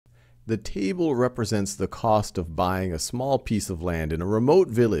The table represents the cost of buying a small piece of land in a remote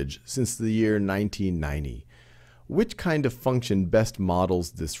village since the year 1990. Which kind of function best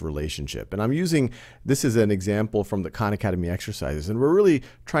models this relationship? And I'm using this as an example from the Khan Academy exercises, and we're really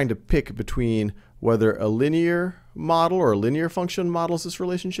trying to pick between whether a linear model or a linear function models this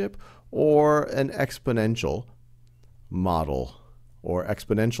relationship, or an exponential model or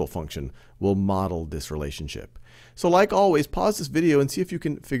exponential function will model this relationship. So like always, pause this video and see if you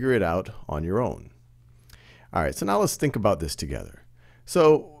can figure it out on your own. All right, so now let's think about this together.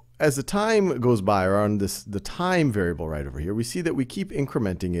 So as the time goes by, or on the time variable right over here, we see that we keep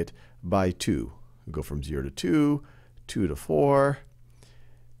incrementing it by 2. We go from 0 to 2, 2 to 4,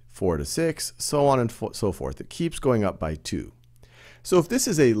 4 to 6, so on and so forth. It keeps going up by 2. So if this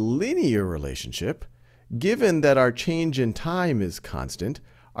is a linear relationship, given that our change in time is constant,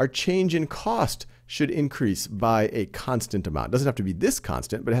 our change in cost should increase by a constant amount. It doesn't have to be this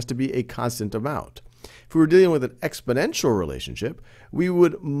constant, but it has to be a constant amount. If we were dealing with an exponential relationship, we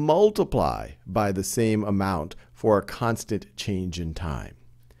would multiply by the same amount for a constant change in time.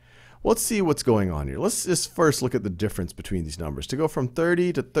 Let's see what's going on here. Let's just first look at the difference between these numbers. To go from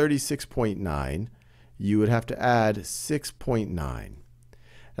 30 to 36.9, you would have to add 6.9.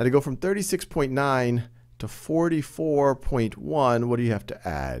 Now to go from 36.9 to 44.1, what do you have to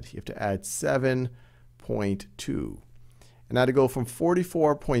add? You have to add 7.2. And now to go from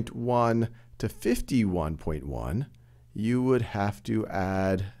 44.1 to 51.1, you would have to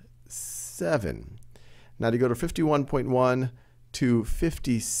add 7. Now to go to 51.1 to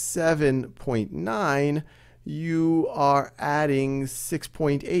 57.9, you are adding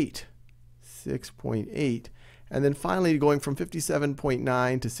 6.8. 6.8. And then finally, going from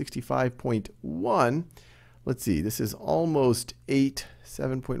 57.9 to 65.1, let's see, this is almost 8,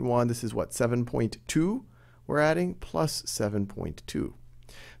 7.1. This is what, 7.2 we're adding, plus 7.2.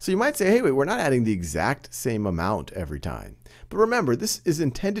 So you might say, hey, wait, we're not adding the exact same amount every time. But remember, this is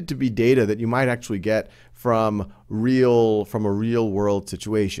intended to be data that you might actually get from a real world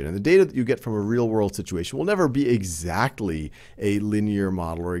situation. And the data that you get from a real world situation will never be exactly a linear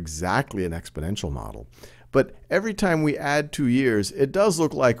model or exactly an exponential model. But every time we add 2 years, it does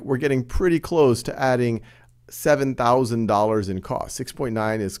look like we're getting pretty close to adding $7,000 in cost.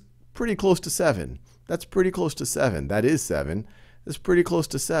 6.9 is pretty close to 7. That's pretty close to 7. That is 7. That's pretty close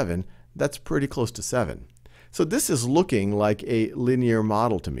to 7. That's pretty close to 7. So this is looking like a linear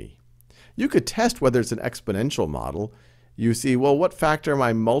model to me. You could test whether it's an exponential model. You see, well, what factor am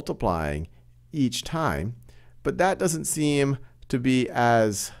I multiplying each time? But that doesn't seem to be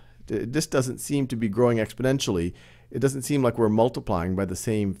this doesn't seem to be growing exponentially. It doesn't seem like we're multiplying by the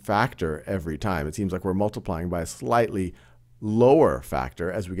same factor every time. It seems like we're multiplying by a slightly lower factor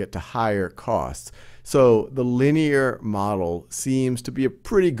as we get to higher costs. So the linear model seems to be a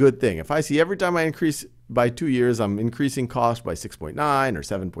pretty good thing. If I see every time I increase by 2 years, I'm increasing cost by 6.9 or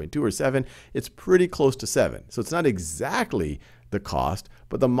 7.2 or 7, it's pretty close to 7. So it's not exactly the cost,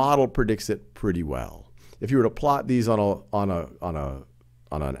 but the model predicts it pretty well. If you were to plot these on a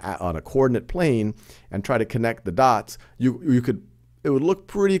coordinate plane and try to connect the dots, it would look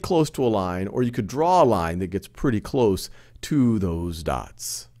pretty close to a line, or you could draw a line that gets pretty close to those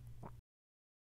dots.